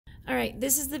All right,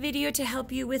 this is the video to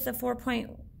help you with the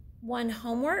 4.1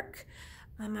 homework.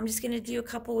 I'm just going to do a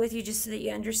couple with you just so that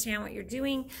you understand what you're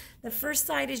doing. The first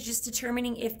slide is just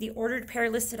determining if the ordered pair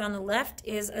listed on the left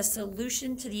is a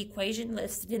solution to the equation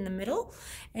listed in the middle.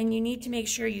 And you need to make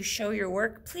sure you show your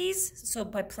work, please, so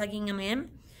by plugging them in.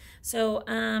 So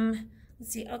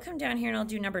let's see, I'll come down here and I'll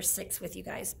do number 6 with you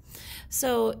guys.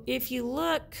 So if you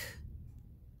look,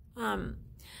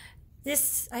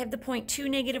 I have the point 2,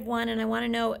 -1, and I want to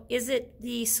know, is it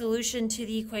the solution to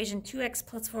the equation 2x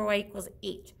plus 4y equals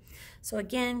 8? So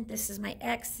again, this is my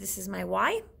x, this is my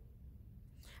y.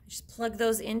 I just plug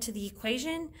those into the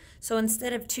equation. So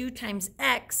instead of 2 times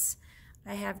x,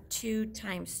 I have 2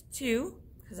 times 2,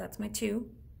 because that's my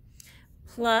 2,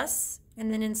 plus,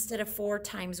 and then instead of 4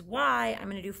 times y, I'm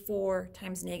going to do 4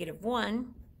 times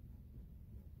 -1.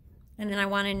 And then I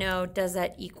want to know, does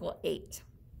that equal 8?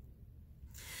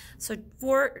 So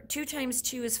 2 times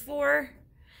 2 is 4.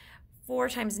 4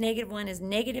 times -1 is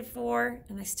 -4.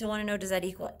 And I still want to know, does that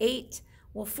equal 8?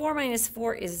 Well, 4 minus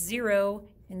 4 is 0,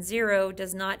 and 0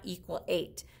 does not equal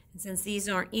 8. And since these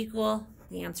aren't equal,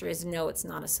 the answer is no, it's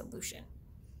not a solution.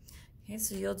 Okay,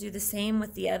 so you'll do the same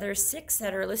with the other 6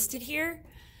 that are listed here.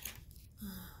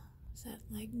 Is that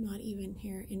like not even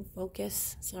here in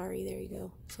focus? Sorry, there you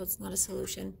go. So it's not a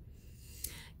solution.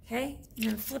 Okay, and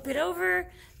then flip it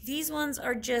over. These ones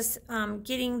are just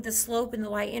getting the slope and the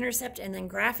y-intercept and then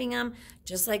graphing them,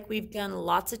 just like we've done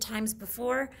lots of times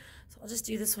before. So I'll just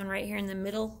do this one right here in the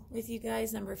middle with you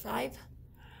guys, number 5.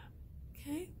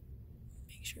 Okay,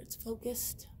 make sure it's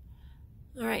focused.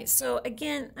 All right, so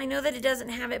again, I know that it doesn't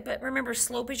have it, but remember,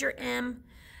 slope is your m,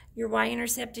 your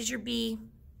y-intercept is your b.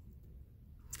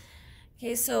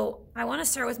 Okay, so I want to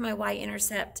start with my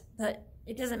y-intercept, but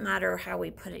it doesn't matter how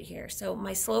we put it here. So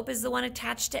my slope is the one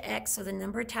attached to x, so the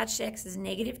number attached to x is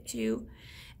 -2.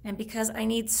 And because I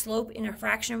need slope in a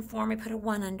fraction form, I put a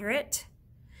 1 under it.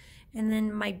 And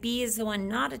then my b is the one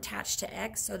not attached to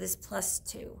x, so this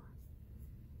 +2.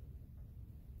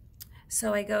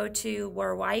 So I go to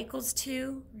where y equals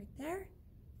 2, right there.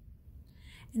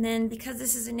 And then because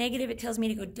this is a negative, it tells me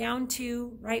to go down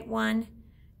 2, right 1,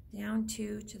 down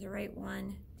 2 to the right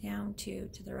 1, down 2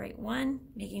 to the right 1,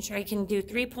 making sure I can do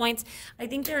 3 points. I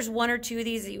think there's 1 or 2 of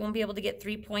these that you won't be able to get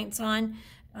 3 points on,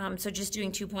 so just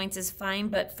doing 2 points is fine,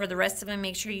 but for the rest of them,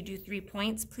 make sure you do 3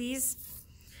 points, please.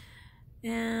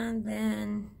 And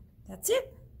then that's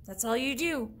it. That's all you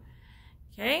do,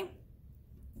 okay?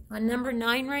 On number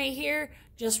 9 right here,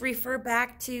 just refer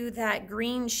back to that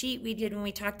green sheet we did when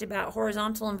we talked about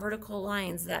horizontal and vertical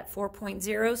lines, that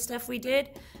 4.0 stuff we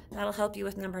did. That'll help you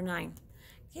with number 9.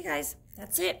 Okay, guys,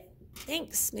 that's it.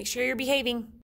 Thanks. Make sure you're behaving.